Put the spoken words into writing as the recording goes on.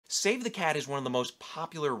Save the Cat is one of the most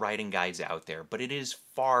popular writing guides out there, but it is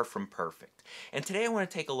far from perfect. And today I want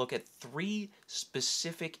to take a look at 3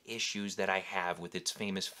 specific issues that I have with its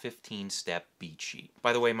famous 15-step beat sheet.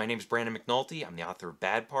 By the way, my name is Brandon McNulty. I'm the author of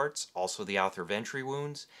Bad Parts, also the author of Entry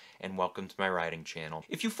Wounds, and welcome to my writing channel.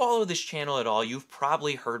 If you follow this channel at all, you've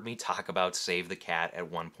probably heard me talk about Save the Cat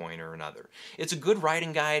at one point or another. It's a good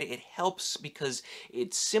writing guide. It helps because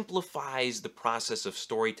it simplifies the process of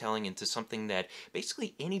storytelling into something that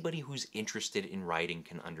basically anybody who's interested in writing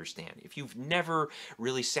can understand. If you've never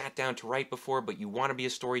really sat down to write before, but you want to be a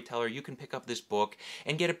storyteller, you can pick up this book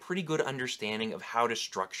and get a pretty good understanding of how to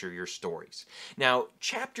structure your stories. Now,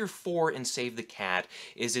 Chapter 4 in Save the Cat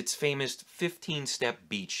is its famous 15-step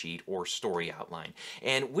beat sheet or story outline.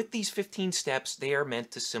 And with these 15 steps, they are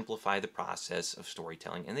meant to simplify the process of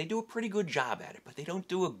storytelling, and they do a pretty good job at it, but they don't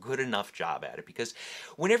do a good enough job at it because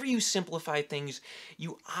whenever you simplify things,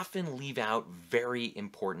 you often leave out very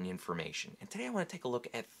important information. And today I want to take a look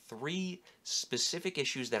at 3 specific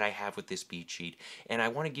issues that I have with this beat sheet, and I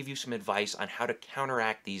want to give you some advice on how to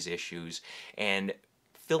counteract these issues and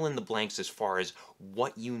fill in the blanks as far as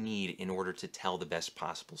what you need in order to tell the best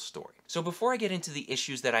possible story. So before I get into the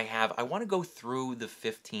issues that I have, I want to go through the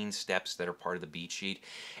 15 steps that are part of the beat sheet,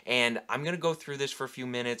 and I'm going to go through this for a few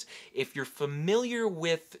minutes. If you're familiar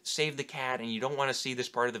with Save the Cat and you don't want to see this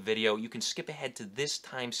part of the video, you can skip ahead to this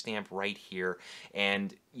timestamp right here,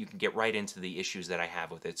 and you can get right into the issues that I have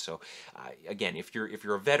with it. So again, if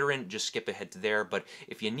you're a veteran, just skip ahead to there. But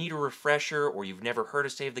if you need a refresher or you've never heard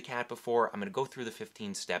of Save the Cat before, I'm going to go through the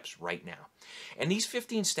 15 steps right now. And these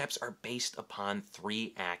 15 steps are based upon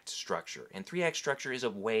 3-act structure. And 3-act structure is a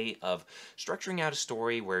way of structuring out a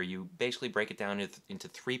story where you basically break it down into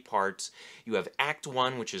 3 parts. You have Act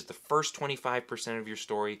 1, which is the first 25% of your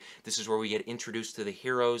story. This is where we get introduced to the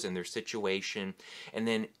heroes and their situation. And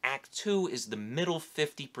then Act 2 is the middle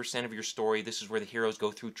 50% of your story. This is where the heroes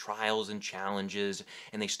go through trials and challenges,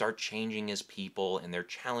 and they start changing as people, and they're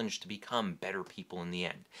challenged to become better people in the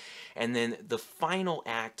end. And then the final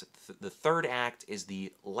act, the third act, is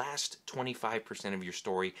the last 25% of your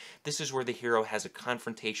story. This is where the hero has a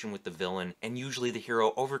confrontation with the villain, and usually the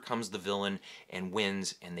hero overcomes the villain and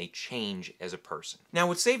wins, and they change as a person. Now,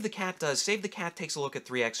 what Save the Cat does, Save the Cat takes a look at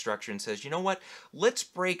 3-act structure and says, you know what, let's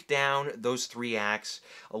break down those 3 acts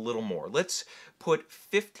a little more. Let's put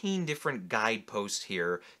 15 different guideposts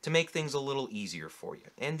here to make things a little easier for you.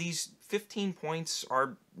 And these 15 points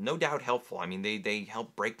are no doubt helpful. I mean, they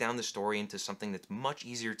help break down the story into something that's much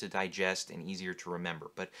easier to digest and easier to remember.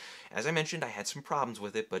 But as I mentioned, I had some problems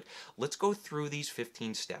with it, but let's go through these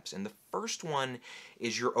 15 steps. And the first one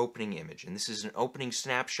is your opening image. And this is an opening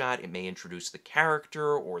snapshot. It may introduce the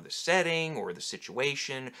character or the setting or the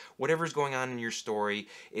situation, whatever's going on in your story.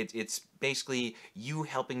 It's basically you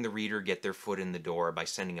helping the reader get their foot in the door by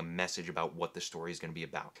sending a message about what the story is going to be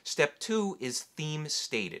about. Step 2 is theme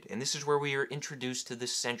stated, and this is where we are introduced to the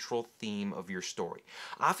central theme of your story.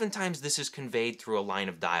 Oftentimes this is conveyed through a line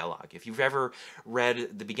of dialogue. If you've ever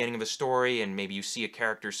read the beginning of a story and maybe you see a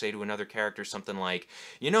character say to another character something like,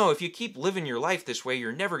 you know, if you keep living your life this way,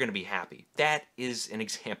 you're never going to be happy. That is an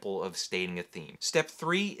example of stating a theme. Step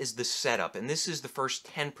 3 is the setup, and this is the first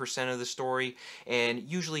 10% of the story, and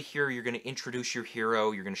usually here you're going to introduce your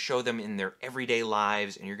hero, you're going to show them in their everyday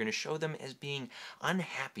lives, and you're going to show them as being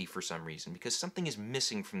unhappy for some reason because something is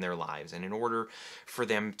missing from their lives, and in order for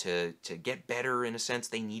them to get better, in a sense,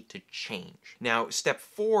 they need to change. Now, step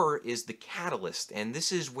 4 is the catalyst, and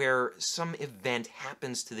this is where some event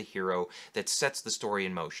happens to the hero that sets the story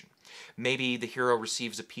in motion. Maybe the hero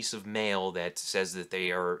receives a piece of mail that says that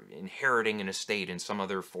they are inheriting an estate in some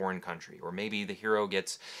other foreign country, or maybe the hero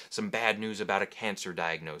gets some bad news about a cancer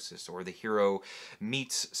diagnosis, or the hero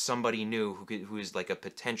meets somebody new who is like a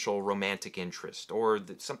potential romantic interest, or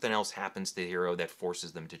something else happens to the hero that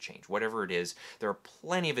forces them to change. Whatever it is, there are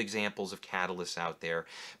plenty of examples of catalysts out there,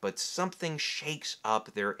 but something shakes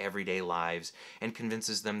up their everyday lives and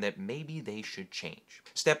convinces them that maybe they should change.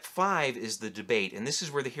 Step 5 is the debate, and this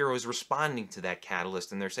is where the hero is responding to that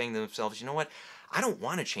catalyst, and they're saying to themselves, you know what, I don't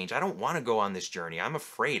want to change. I don't want to go on this journey. I'm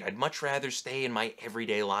afraid. I'd much rather stay in my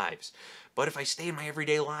everyday lives. But if I stay in my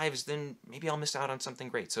everyday lives, then maybe I'll miss out on something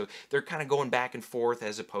great. So they're kind of going back and forth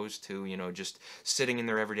as opposed to, you know, just sitting in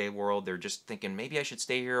their everyday world. They're just thinking, maybe I should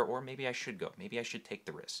stay here, or maybe I should go. Maybe I should take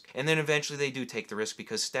the risk. And then eventually they do take the risk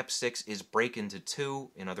because step 6 is break into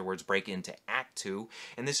 2. In other words, break into Act 2.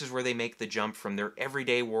 And this is where they make the jump from their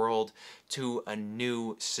everyday world to a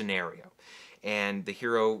new scenario. And the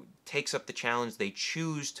hero takes up the challenge. They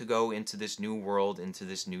choose to go into this new world, into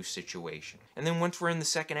this new situation. And then once we're in the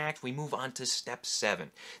second act, we move on to step 7.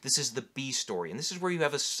 This is the B story, and this is where you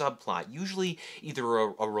have a subplot, usually either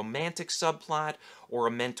a romantic subplot or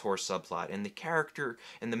a mentor subplot, and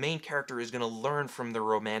the main character is going to learn from their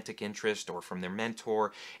romantic interest or from their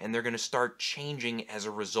mentor, and they're going to start changing as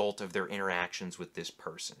a result of their interactions with this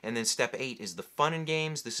person. And then step 8 is the fun and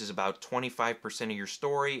games. This is about 25% of your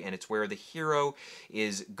story, and it's where the hero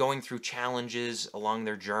is going through challenges along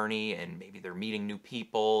their journey, and maybe they're meeting new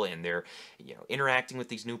people, and they're interacting with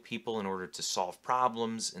these new people in order to solve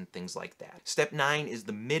problems and things like that. Step 9 is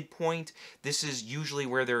the midpoint. This is usually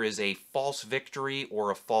where there is a false victory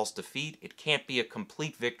or a false defeat. It can't be a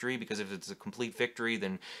complete victory, because if it's a complete victory,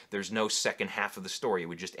 then there's no second half of the story. It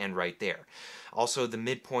would just end right there. Also, the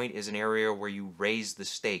midpoint is an area where you raise the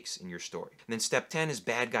stakes in your story. And then step 10 is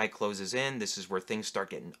bad guy closes in. This is where things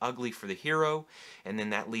start getting ugly for the hero. And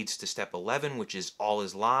then that leads to step 11, which is all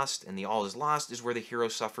is lost. And the all is lost is where the hero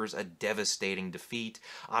suffers a devastating defeat.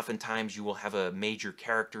 Oftentimes you will have a major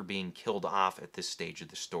character being killed off at this stage of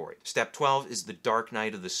the story. Step 12 is the dark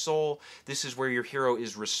night of the soul. This is where your hero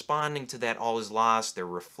is responding to that all is lost. They're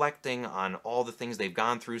reflecting on all the things they've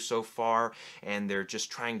gone through so far, and they're just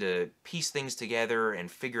trying to piece things together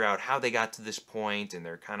and figure out how they got to this point, and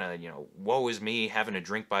they're kind of, woe is me, having a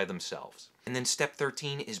drink by themselves. And then step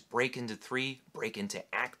 13 is break into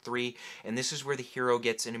Act 3, and this is where the hero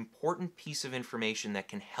gets an important piece of information that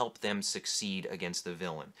can help them succeed against the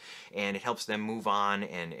villain. And it helps them move on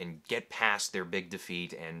and get past their big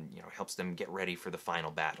defeat, and helps them get ready for the final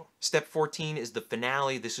battle. Step 14 is the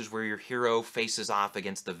finale. This is where your hero faces off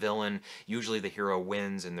against the villain. Usually the hero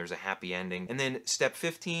wins and there's a happy ending. And then step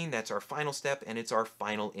 15, that's our final step, and it's our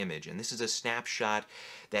final image. And this is a snapshot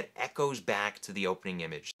that echoes back to the opening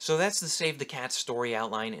image. So that's the Save the Cat story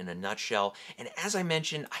outline in a nutshell, and as I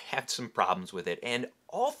mentioned, I had some problems with it, and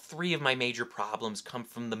all 3 of my major problems come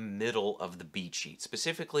from the middle of the beat sheet,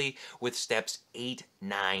 specifically with steps 8,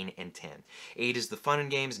 9, and 10. 8 is the fun and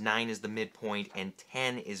games, 9 is the midpoint, and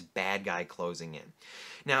 10 is bad guy closing in.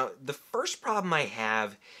 Now, the first problem I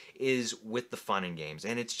have is with the fun and games,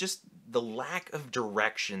 and it's just the lack of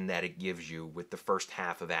direction that it gives you with the first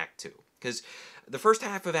half of Act 2. Because the first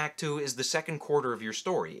half of Act 2 is the second quarter of your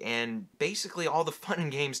story, and basically all the fun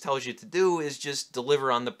and games tells you to do is just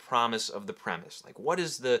deliver on the promise of the premise. Like, what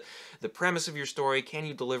is the premise of your story? Can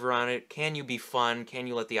you deliver on it? Can you be fun? Can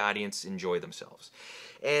you let the audience enjoy themselves?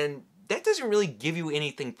 And that doesn't really give you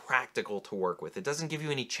anything practical to work with. It doesn't give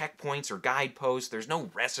you any checkpoints or guideposts. There's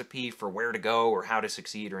no recipe for where to go or how to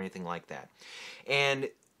succeed or anything like that. And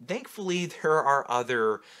thankfully, there are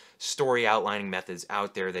other story outlining methods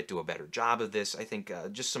out there that do a better job of this. I think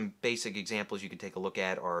just some basic examples you can take a look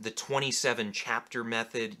at are the 27 chapter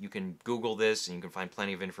method. You can Google this and you can find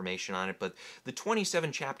plenty of information on it, but the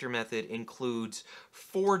 27 chapter method includes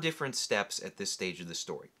 4 different steps at this stage of the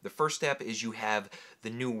story. The first step is you have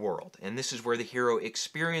the new world, and this is where the hero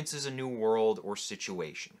experiences a new world or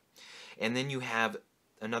situation. And then you have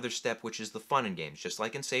another step, which is the fun and games, just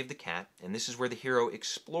like in Save the Cat, and this is where the hero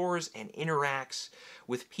explores and interacts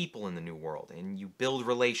with people in the new world, and you build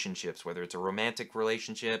relationships, whether it's a romantic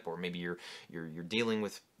relationship or maybe you're dealing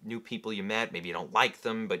with new people you met. Maybe you don't like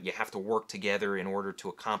them, but you have to work together in order to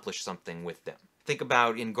accomplish something with them. Think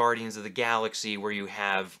about in Guardians of the Galaxy, where you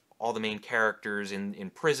have all the main characters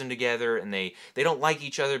in prison together, and they don't like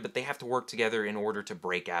each other, but they have to work together in order to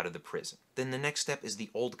break out of the prison. Then the next step is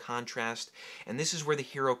the old contrast, and this is where the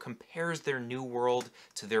hero compares their new world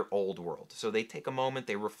to their old world. So they take a moment,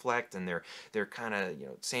 they reflect, and they're kind of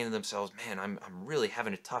saying to themselves, man, I'm really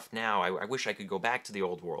having it tough now. I wish I could go back to the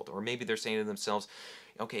old world. Or maybe they're saying to themselves,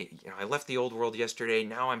 okay, I left the old world yesterday,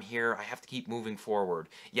 now I'm here, I have to keep moving forward.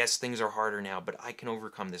 Yes, things are harder now, but I can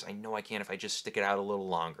overcome this. I know I can if I just stick it out a little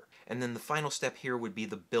longer. And then the final step here would be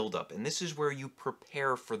the build-up, and this is where you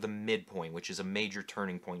prepare for the midpoint, which is a major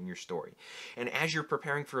turning point in your story. And as you're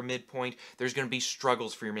preparing for a midpoint, there's going to be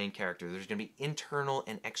struggles for your main character. There's going to be internal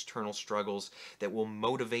and external struggles that will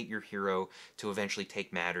motivate your hero to eventually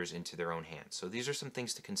take matters into their own hands. So these are some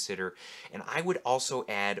things to consider, and I would also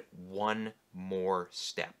add one more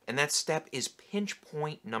step, and that step is pinch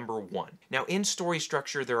point number 1. Now, in story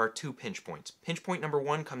structure, there are 2 pinch points. Pinch point number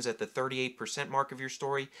 1 comes at the 38% mark of your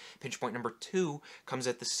story. Pinch point number 2 comes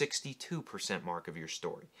at the 62% mark of your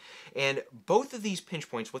story. And both of these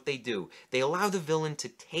pinch points, what they do, they allow the villain to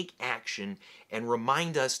take action and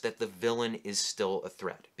remind us that the villain is still a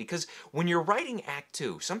threat. Because when you're writing Act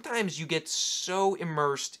 2, sometimes you get so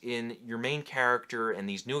immersed in your main character and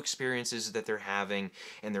these new experiences that they're having,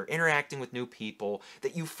 and they're interacting with new new people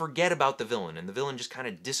that you forget about the villain, and the villain just kind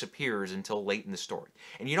of disappears until late in the story.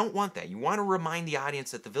 And you don't want that. You want to remind the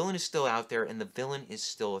audience that the villain is still out there and the villain is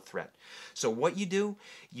still a threat. So what you do,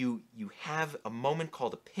 you have a moment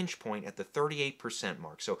called a pinch point at the 38%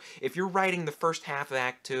 mark. So if you're writing the first half of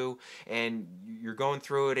Act 2 and you're going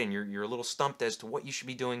through it and you're a little stumped as to what you should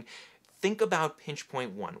be doing, think about pinch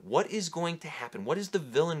point 1. What is going to happen? What is the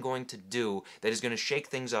villain going to do that is going to shake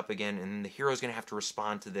things up again, and the hero is going to have to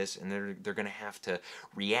respond to this, and they're going to have to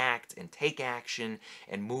react and take action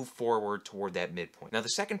and move forward toward that midpoint. Now, the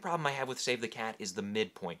second problem I have with Save the Cat is the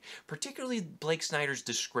midpoint, particularly Blake Snyder's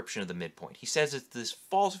description of the midpoint. He says it's this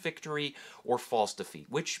false victory or false defeat,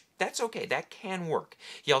 which that's okay. That can work.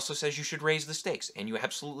 He also says you should raise the stakes, and you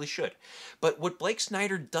absolutely should. But what Blake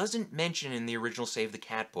Snyder doesn't mention in the original Save the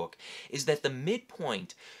Cat book is that the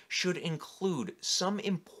midpoint should include some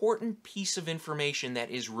important piece of information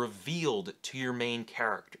that is revealed to your main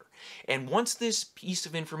character. And once this piece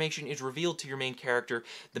of information is revealed to your main character,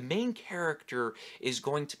 the main character is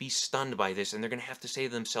going to be stunned by this, and they're going to have to say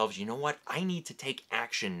to themselves, you know what, I need to take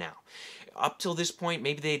action now. Up till this point,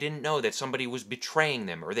 maybe they didn't know that somebody was betraying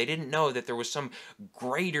them, or they didn't know that there was some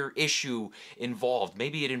greater issue involved.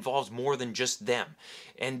 Maybe it involves more than just them.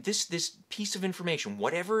 And this piece of information,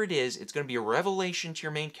 whatever it is, it's going to be a revelation to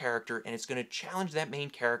your main character, and it's going to challenge that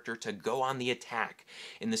main character to go on the attack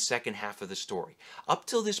in the second half of the story. Up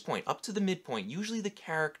till this point, up to the midpoint, usually the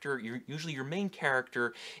character, usually your main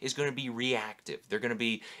character is going to be reactive. They're going to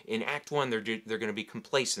be, in Act 1, they're going to be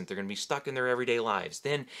complacent. They're going to be stuck in their everyday lives.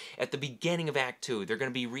 Then, at the beginning of Act 2, they're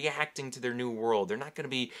going to be reacting to their new world. They're not going to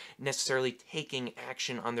be necessarily taking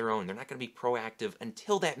action on their own. They're not going to be proactive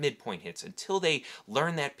until that midpoint hits, until they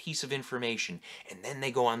learn that piece of information, and then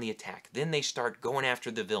they go on the attack. Then they start going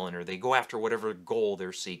after the villain, or they go after whatever goal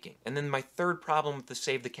they're seeking. And then my third problem with the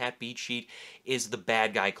Save the Cat beat sheet is the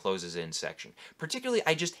bad guy closes in section. Particularly,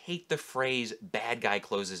 I just hate the phrase bad guy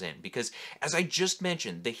closes in, because as I just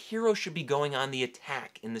mentioned, the hero should be going on the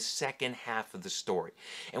attack in the second half of the story.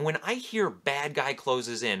 And when I hear bad guy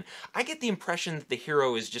closes in, I get the impression that the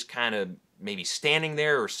hero is just kind of maybe standing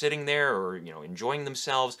there or sitting there or, enjoying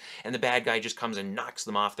themselves, and the bad guy just comes and knocks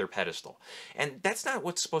them off their pedestal. And that's not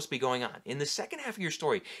what's supposed to be going on. In the second half of your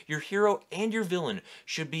story, your hero and your villain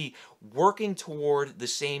should be working toward the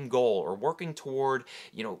same goal, or working toward,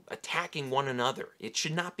 attacking one another. It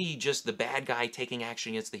should not be just the bad guy taking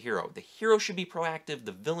action against the hero. The hero should be proactive,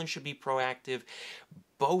 the villain should be proactive.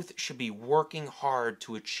 Both should be working hard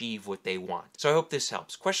to achieve what they want. So I hope this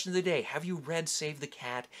helps. Question of the day: have you read Save the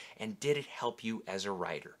Cat, and did it help you as a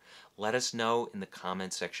writer? Let us know in the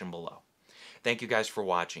comments section below. Thank you guys for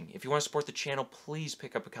watching. If you want to support the channel, please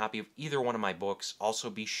pick up a copy of either one of my books.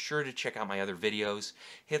 Also, be sure to check out my other videos.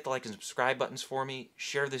 Hit the like and subscribe buttons for me,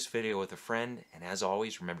 share this video with a friend, and as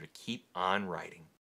always, remember to keep on writing.